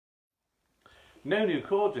No new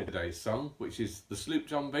chords in today's song, which is the Sloop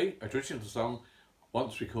John B, a traditional song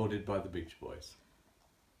once recorded by the Beach Boys.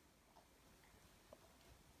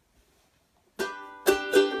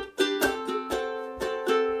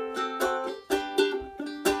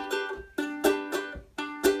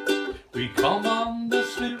 We come on the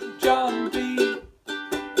Sloop John B,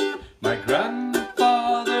 my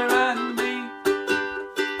grandfather and me,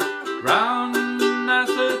 round as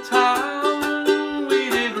the town we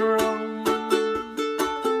did roam,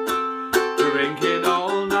 drinking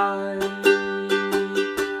all night,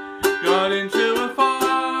 got into a fight.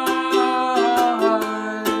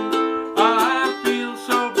 I feel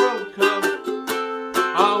so broke up,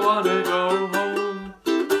 I wanna go home.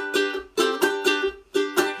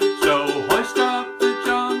 So hoist up the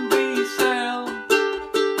John B sail,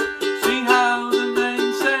 see how the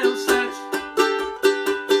mainsail sets,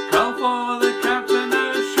 call for the captain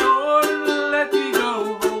ashore and let me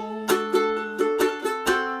go home.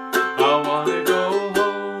 I wanna go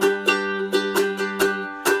home,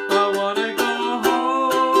 I wanna go home.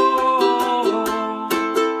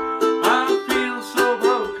 I feel so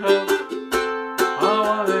broke up, I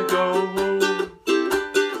wanna go home.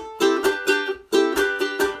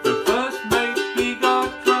 The first mate, he got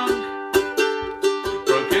drunk,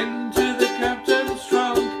 broke into the captain's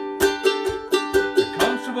trunk. The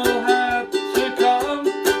constable had to come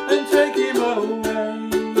and take him away.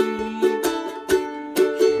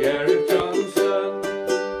 Sheriff Johnson,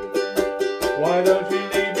 why don't you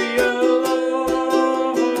leave me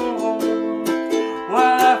alone? Why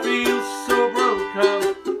I feel so broke up,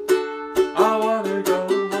 I wanna go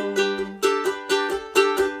home.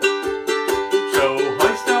 So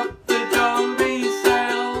hoist up the John B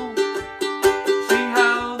sail, see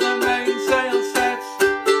how the mainsail sets,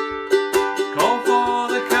 call for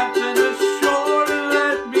the captain ashore and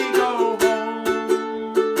let me go home.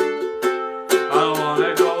 I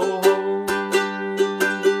wanna go home,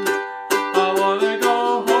 I wanna go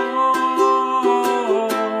home.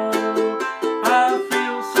 I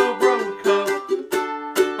feel so broke up,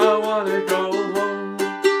 I wanna go home.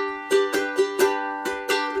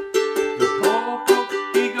 The poor cook,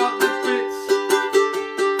 he got the fits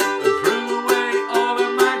and threw away all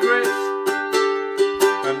of my grits,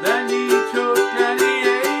 and then he took and he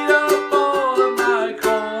ate up all of my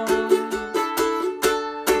corn.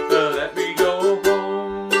 Let me go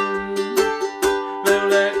home,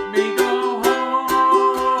 let me go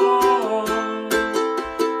home.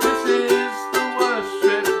 This is the worst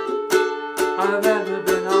trip I've ever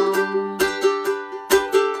been on.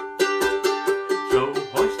 So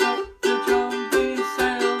hoist up the John B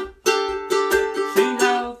sail, see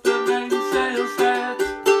how the mainsail sets,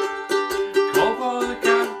 call for the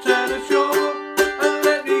captain ashore and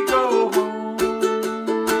let me go home.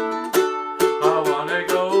 I wanna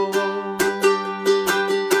go home,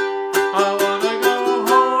 I wanna go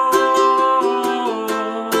home.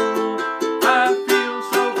 I feel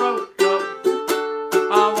so broke up,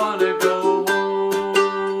 I wanna go home.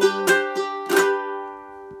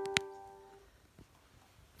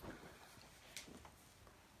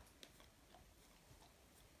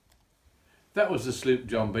 That was the Sloop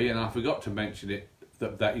John B, and I forgot to mention it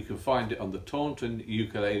that you can find it on the Taunton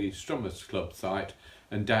Ukulele Strummers Club site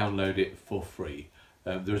and download it for free.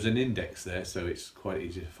 There's an index there, so it's quite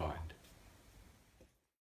easy to find.